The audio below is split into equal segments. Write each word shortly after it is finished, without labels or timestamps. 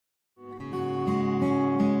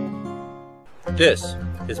This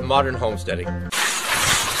is modern homesteading.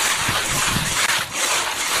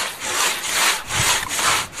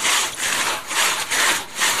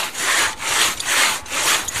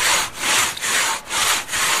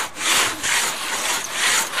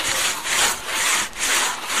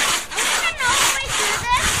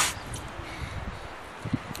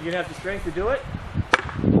 You gonna have the strength to do it?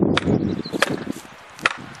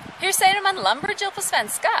 Hur säger man lumberjill på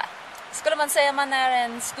svenska? Skulle man säga man är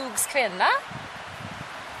en skogskvinna?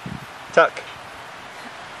 Tack.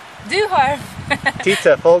 Du har...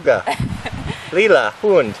 Tita, Folga. Lila,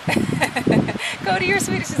 hund. Cody, your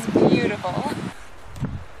Swedish is beautiful.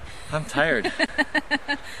 I'm tired.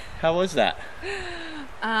 How was that?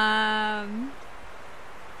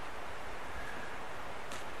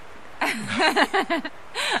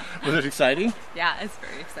 Was it exciting? Yeah, it's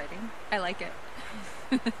very exciting. I like it.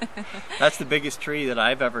 That's the biggest tree that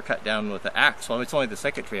I've ever cut down with an axe. Well, it's only the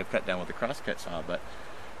second tree I've cut down with a crosscut saw, but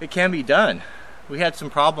it can be done. We had some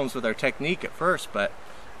problems with our technique at first, but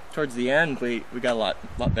towards the end we got a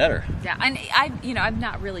lot better. Yeah, and I've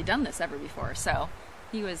not really done this ever before, so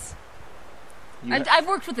he was. I've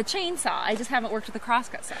worked with a chainsaw. I just haven't worked with a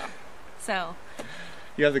crosscut saw. So.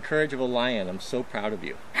 You have the courage of a lion. I'm so proud of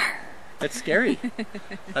you. That's scary.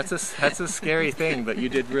 That's a scary thing, but you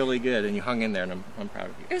did really good and you hung in there, and I'm proud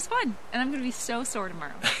of you. It was fun, and I'm going to be so sore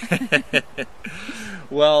tomorrow.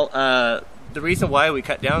 Well, the reason why we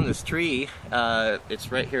cut down this tree,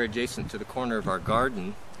 it's right here adjacent to the corner of our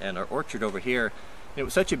garden and our orchard over here. It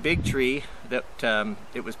was such a big tree that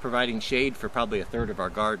it was providing shade for probably a third of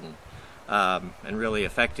our garden, and really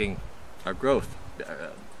affecting our growth.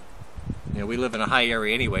 You know, we live in a high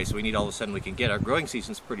area anyway, so we need all the sun we can get. Our growing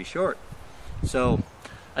season's pretty short. So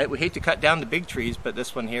we hate to cut down the big trees, but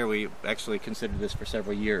this one here, we actually considered this for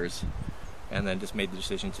several years and then just made the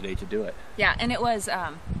decision today to do it. Yeah, and it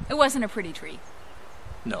wasn't a pretty tree.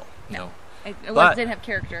 No. It didn't have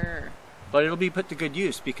character. But it'll be put to good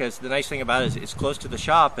use, because the nice thing about it is it's close to the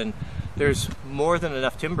shop, and there's more than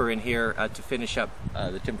enough timber in here to finish up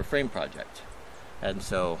the timber frame project. And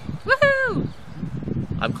so... Woohoo!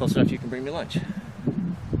 I'm close enough you can bring me lunch.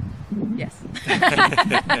 Yes.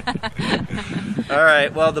 All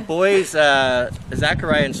right, well, the boys,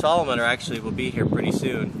 Zachariah and Solomon, will be here pretty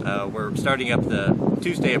soon. We're starting up the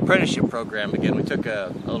Tuesday apprenticeship program again. We took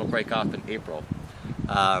a little break off in April.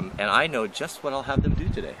 And I know just what I'll have them do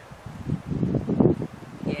today.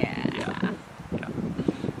 Yeah.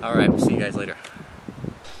 All right, we'll see you guys later.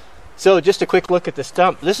 So just a quick look at the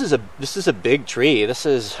stump. This is a big tree. This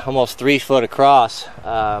is almost 3 foot across,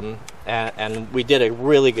 and we did a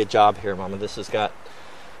really good job here, Mama. This has got.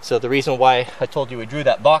 So the reason why I told you we drew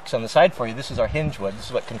that box on the side for you, this is our hinge wood. This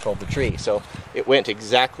is what controlled the tree. So it went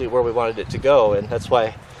exactly where we wanted it to go, and that's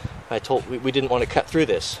why I told we didn't want to cut through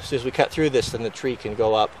this. As soon as we cut through this, then the tree can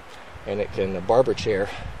go up, and it can barber chair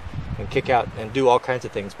and kick out and do all kinds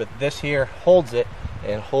of things. But this here holds it.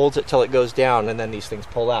 And holds it till it goes down, and then these things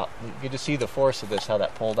pull out. You get to see the force of this, how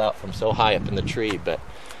that pulled out from so high up in the tree. But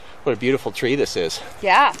what a beautiful tree this is.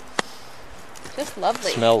 Yeah, just lovely.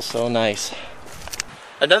 Smells so nice.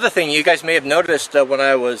 Another thing you guys may have noticed when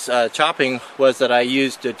I was chopping was that I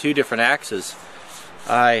used 2 different axes.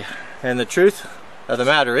 And the truth of the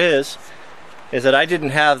matter is that I didn't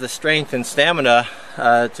have the strength and stamina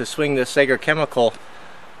to swing this Sager chemical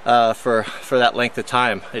for that length of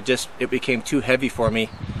time. It became too heavy for me,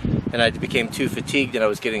 and I became too fatigued, and I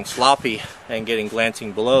was getting sloppy and getting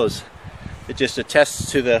glancing blows. It just attests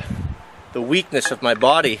to the weakness of my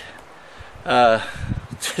body,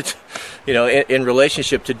 you know, in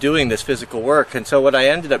relationship to doing this physical work. And so what I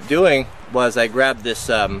ended up doing was I grabbed this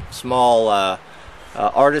small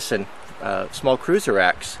artisan small cruiser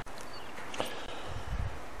axe.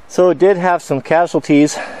 So it did have some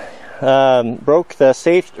casualties. Broke the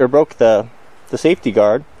safety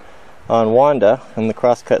guard on Wanda and the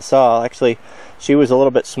crosscut saw. Actually, she was a little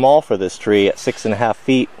bit small for this tree at 6.5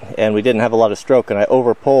 feet, and we didn't have a lot of stroke, and I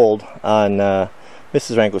overpulled on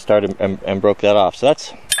Mrs. Wranglerstar and broke that off. So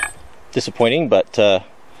that's disappointing, but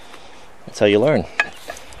that's how you learn.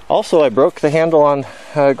 Also, I broke the handle on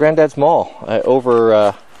Granddad's maul. I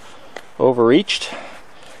overreached,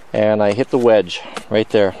 and I hit the wedge right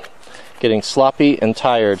there, getting sloppy and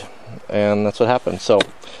tired. And that's what happened. So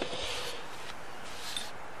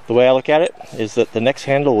the way I look at it is that the next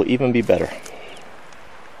handle will even be better.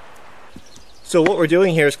 So what we're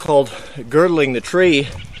doing here is called girdling the tree.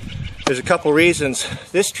 There's a couple reasons.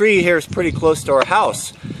 This tree here is pretty close to our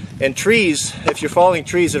house, And trees, if you're falling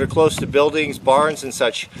trees that are close to buildings, barns and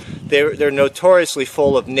such, they're notoriously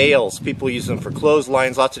full of nails. People use them for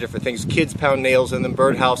clotheslines, lots of different things. Kids pound nails in them,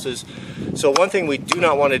 birdhouses. So one thing we do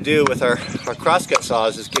not want to do with our crosscut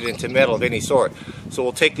saws is get into metal of any sort. So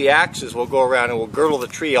we'll take the axes, we'll go around and we'll girdle the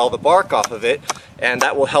tree, all the bark off of it, and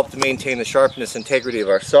that will help to maintain the sharpness and integrity of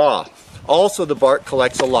our saw. Also, the bark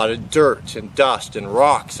collects a lot of dirt and dust and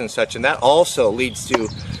rocks and such, and that also leads to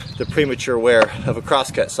the premature wear of a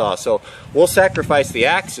crosscut saw. So we'll sacrifice the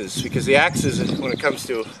axes, because the axes, when it comes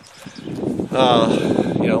to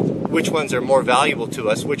you know, which ones are more valuable to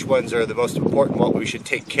us, which ones are the most important, what we should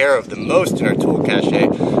take care of the most in our tool cache,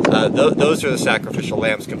 those are the sacrificial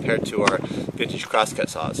lambs compared to our vintage crosscut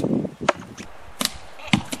saws.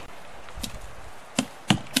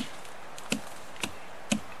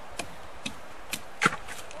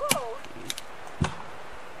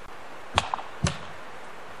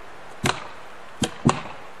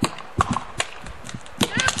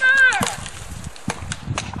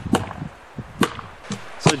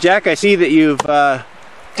 So Jack, I see that you've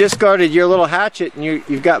discarded your little hatchet and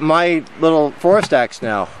you've got my little forest axe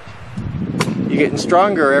now. You're getting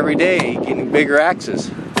stronger every day, getting bigger axes.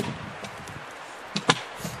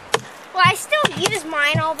 Well, I still use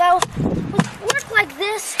mine, although with work like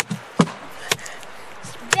this,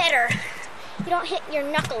 it's better. You don't hit your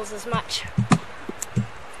knuckles as much.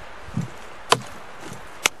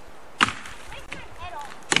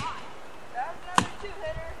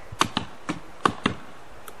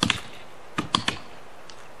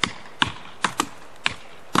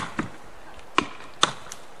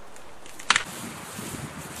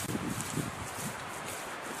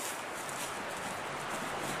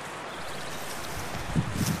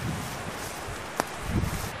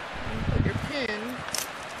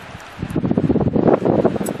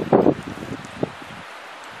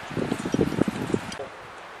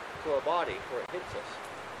 Body where it hits us.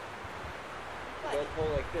 We don't pull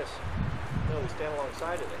like this. No, we stand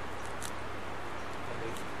alongside of it. And we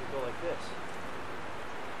go like this.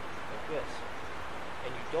 Like this.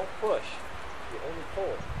 And you don't push. You only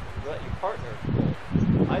pull. You let your partner pull.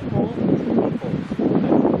 I pull, he pulls. So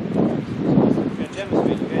we're going to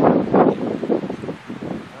demonstrate. You guys have to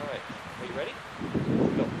Alright. Are you ready?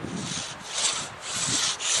 Go.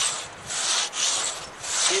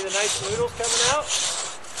 See the nice noodles coming out?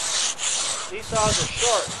 These saws are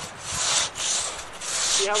short.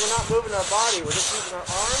 See how we're not moving our body, we're just moving our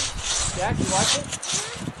arms? Jack, you like it?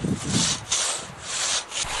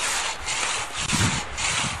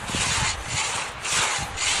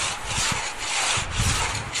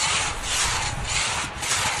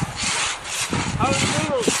 How are the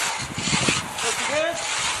noodles? Looking good?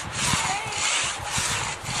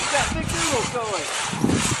 We got big noodles going.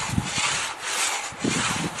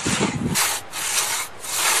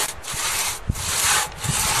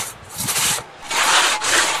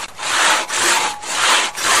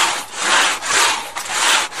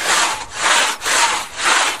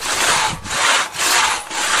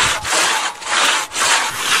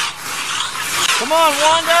 Come on,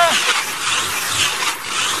 Wanda!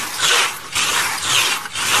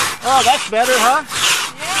 Oh, that's better, huh?